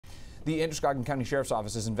The Androscoggin County Sheriff's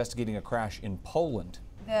Office is investigating a crash in Poland.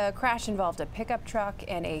 The crash involved a pickup truck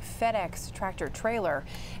and a FedEx tractor trailer.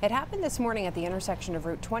 It happened this morning at the intersection of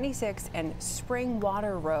Route 26 and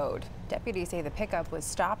Springwater Road. Deputies say the pickup was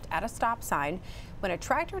stopped at a stop sign when a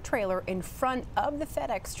tractor trailer in front of the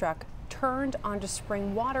FedEx truck turned onto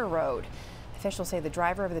Springwater Road. Officials say the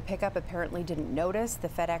driver of the pickup apparently didn't notice the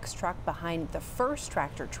FedEx truck behind the first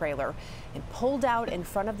tractor trailer and pulled out in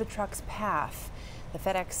front of the truck's path. The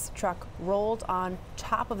FedEx truck rolled on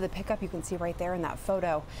top of the pickup. You can see right there in that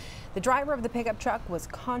photo. The driver of the pickup truck was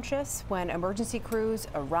conscious when emergency crews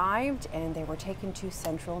arrived and they were taken to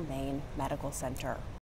Central Maine Medical Center.